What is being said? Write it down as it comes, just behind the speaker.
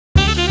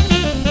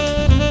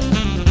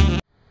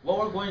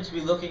we're going to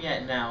be looking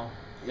at now,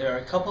 there are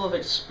a couple of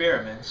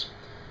experiments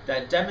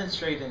that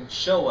demonstrate and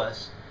show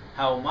us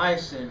how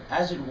myosin,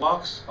 as it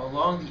walks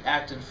along the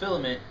actin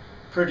filament,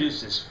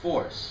 produces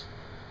force.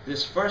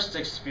 This first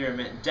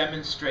experiment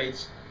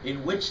demonstrates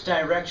in which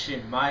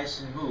direction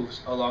myosin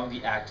moves along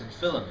the actin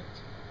filament.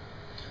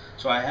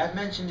 So I have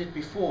mentioned it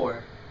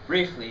before,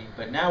 briefly,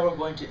 but now we're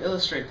going to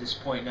illustrate this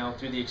point now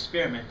through the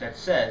experiment that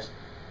says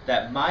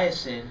that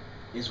myosin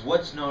is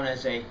what's known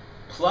as a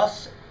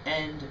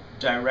plus-end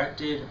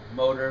directed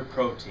motor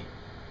protein.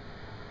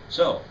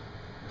 So,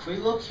 if we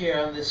look here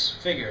on this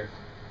figure,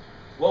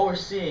 what we're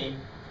seeing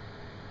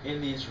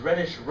in these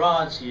reddish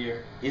rods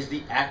here is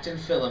the actin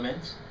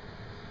filament,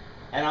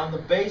 and on the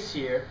base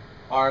here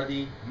are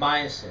the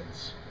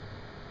myosins.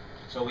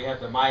 So we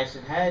have the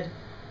myosin head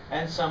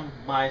and some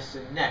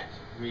myosin neck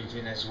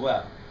region as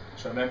well.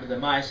 So remember, the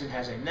myosin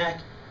has a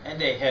neck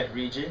and a head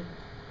region.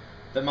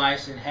 The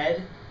myosin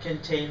head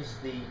contains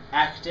the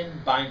actin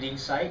binding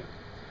site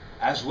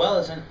as well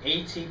as an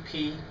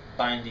ATP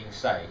binding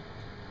site.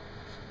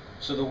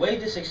 So the way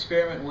this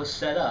experiment was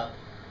set up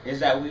is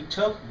that we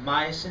took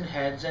myosin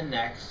heads and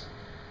necks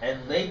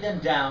and laid them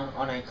down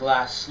on a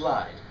glass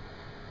slide.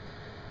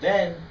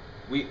 Then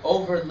we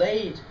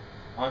overlaid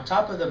on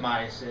top of the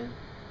myosin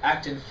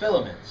actin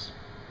filaments.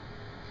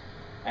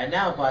 And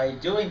now by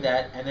doing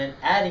that and then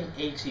adding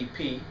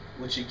ATP,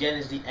 which again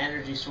is the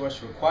energy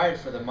source required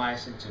for the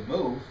myosin to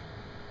move,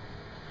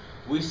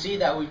 we see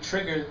that we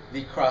trigger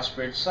the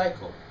cross-bridge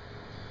cycle.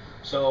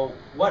 So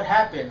what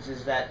happens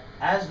is that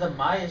as the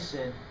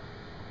myosin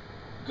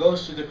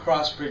goes through the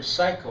cross-bridge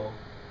cycle,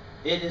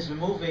 it is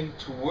moving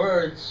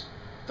towards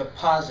the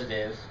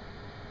positive,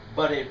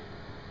 but it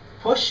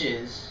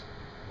pushes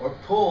or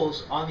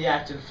pulls on the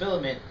actin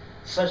filament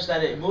such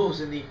that it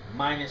moves in the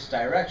minus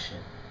direction.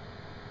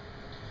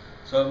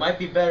 So it might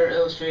be better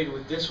illustrated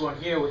with this one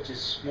here, which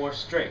is more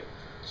straight.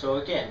 So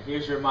again,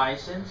 here's your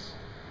myosins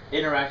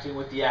interacting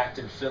with the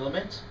actin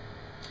filament,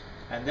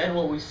 and then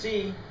what we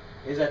see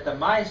is that the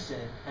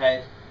myosin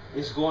head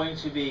is going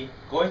to be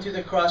going through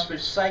the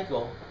cross-bridge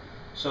cycle.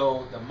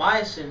 So the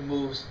myosin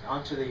moves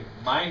onto the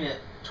minus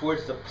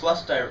towards the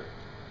plus direction.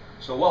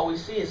 So what we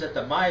see is that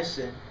the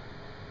myosin,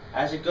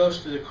 as it goes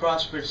through the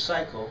cross-bridge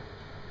cycle,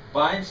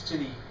 binds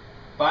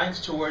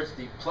towards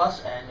the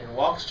plus end and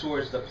walks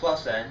towards the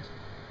plus end.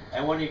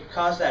 And when you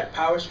cause that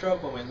power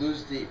stroke, when we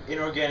lose the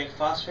inorganic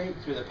phosphate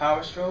through the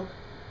power stroke,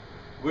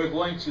 we're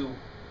going to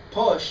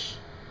push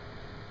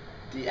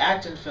the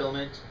actin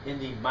filament in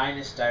the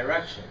minus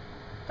direction.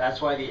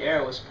 That's why the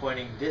arrow is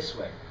pointing this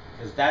way,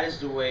 because that is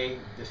the way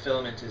the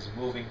filament is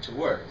moving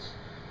towards.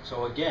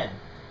 So again,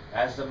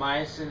 as the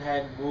myosin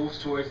head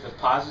moves towards the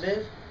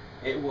positive,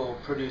 it will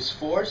produce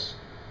force,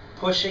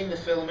 pushing the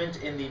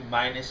filament in the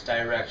minus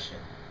direction.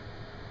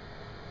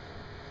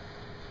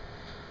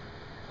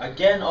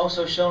 Again,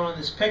 also shown on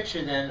this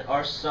picture then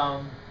are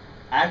some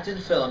actin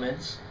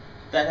filaments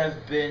that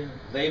have been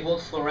labeled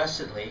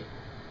fluorescently,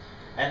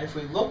 and if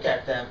we look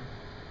at them,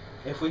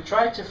 if we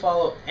try to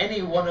follow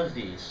any one of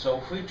these, so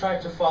if we try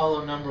to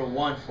follow number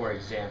 1 for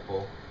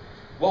example,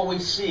 what we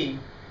see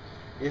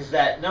is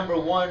that number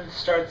 1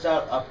 starts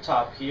out up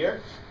top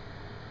here.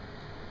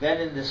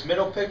 Then in this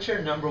middle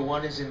picture, number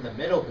 1 is in the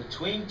middle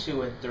between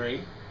 2 and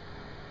 3.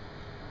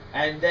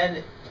 And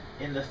then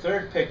in the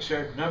third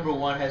picture, number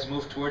 1 has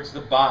moved towards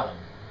the bottom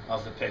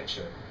of the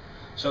picture.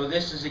 So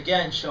this is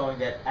again showing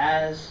that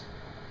as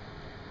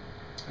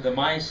the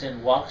myosin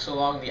walks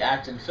along the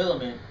actin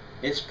filament,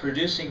 it's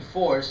producing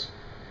force,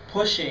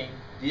 pushing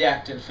the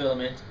actin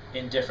filament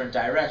in different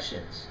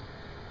directions.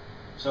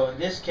 So in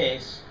this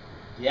case,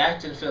 the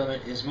actin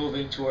filament is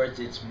moving towards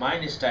its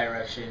minus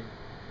direction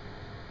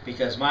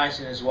because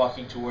myosin is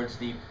walking towards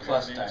the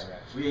plus direction.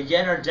 We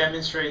again are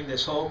demonstrating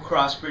this whole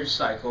cross-bridge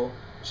cycle,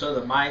 so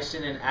the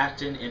myosin and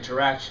actin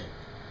interaction.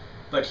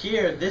 But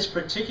here, this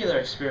particular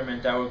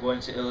experiment that we're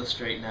going to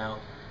illustrate now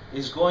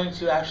is going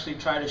to actually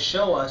try to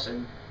show us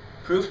and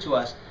prove to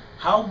us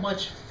how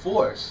much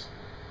force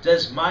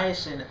does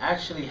myosin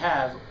actually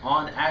have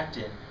on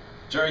actin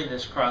during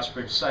this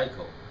cross-bridge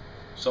cycle.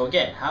 So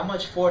again, how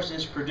much force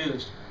is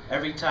produced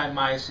every time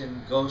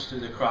myosin goes through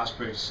the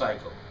cross-bridge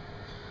cycle.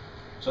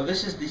 So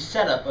this is the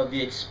setup of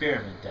the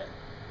experiment then.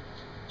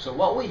 So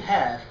what we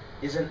have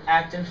is an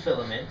actin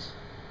filament,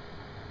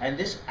 and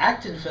this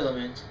actin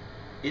filament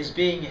is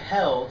being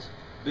held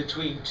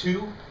between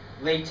 2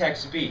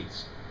 latex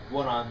beads,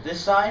 one on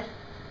this side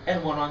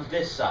and one on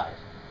this side.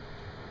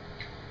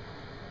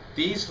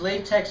 These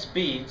latex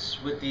beads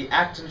with the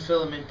actin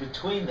filament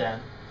between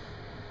them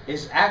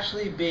is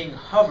actually being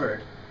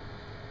hovered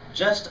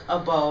just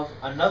above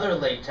another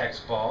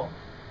latex ball,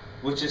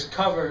 which is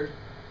covered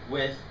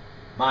with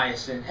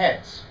myosin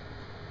heads.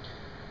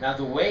 Now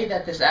the way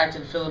that this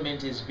actin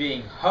filament is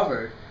being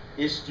hovered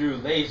is through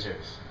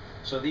lasers.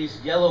 So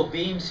these yellow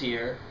beams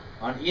here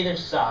on either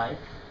side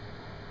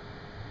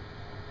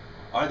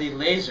are the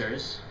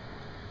lasers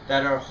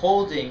that are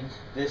holding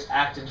this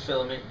actin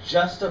filament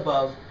just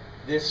above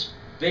this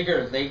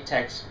bigger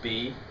latex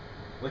bead,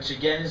 which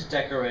again is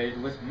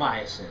decorated with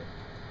myosin.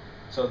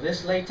 So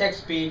this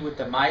latex bead with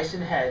the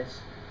myosin heads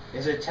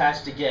is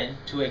attached again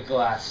to a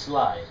glass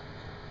slide.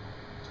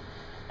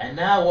 And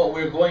now what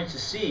we're going to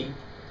see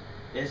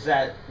is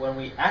that when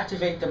we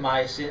activate the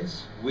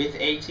myosins with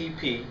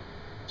ATP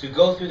to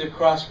go through the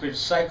cross-bridge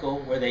cycle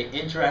where they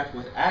interact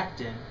with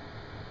actin,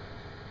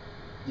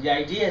 the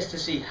idea is to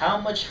see how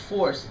much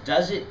force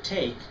does it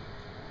take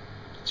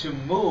to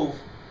move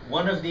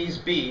one of these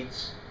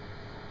beads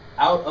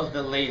out of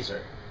the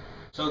laser.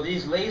 So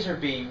these laser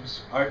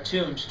beams are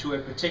tuned to a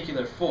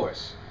particular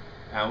force,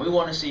 and we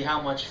want to see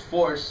how much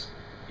force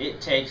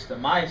it takes the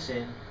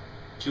myosin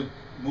to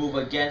move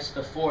against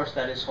the force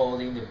that is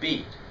holding the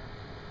bead.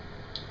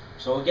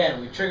 So again,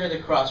 we trigger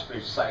the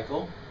cross-bridge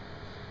cycle,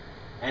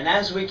 and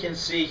as we can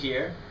see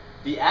here,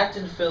 the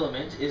actin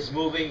filament is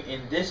moving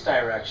in this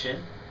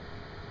direction.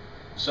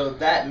 So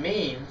that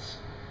means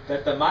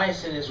that the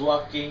myosin is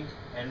walking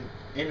and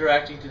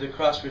interacting through the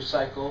cross-bridge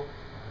cycle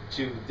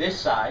to this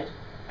side,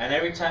 and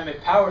every time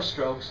it power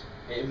strokes,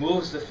 it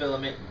moves the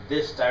filament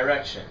this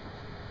direction.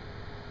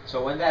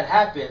 So when that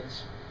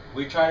happens,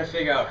 we try to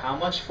figure out how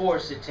much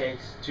force it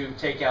takes to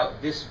take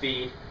out this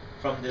bead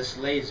from this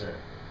laser.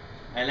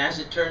 And as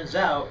it turns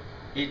out,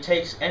 it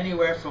takes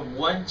anywhere from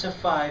 1 to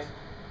 5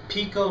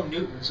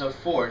 piconewtons of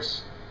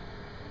force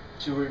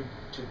to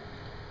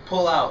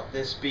pull out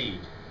this bead.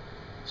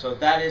 So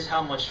that is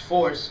how much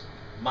force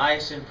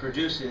myosin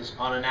produces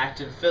on an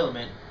actin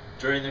filament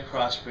during the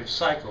cross-bridge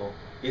cycle,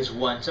 is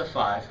 1 to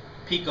 5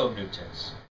 piconewtons.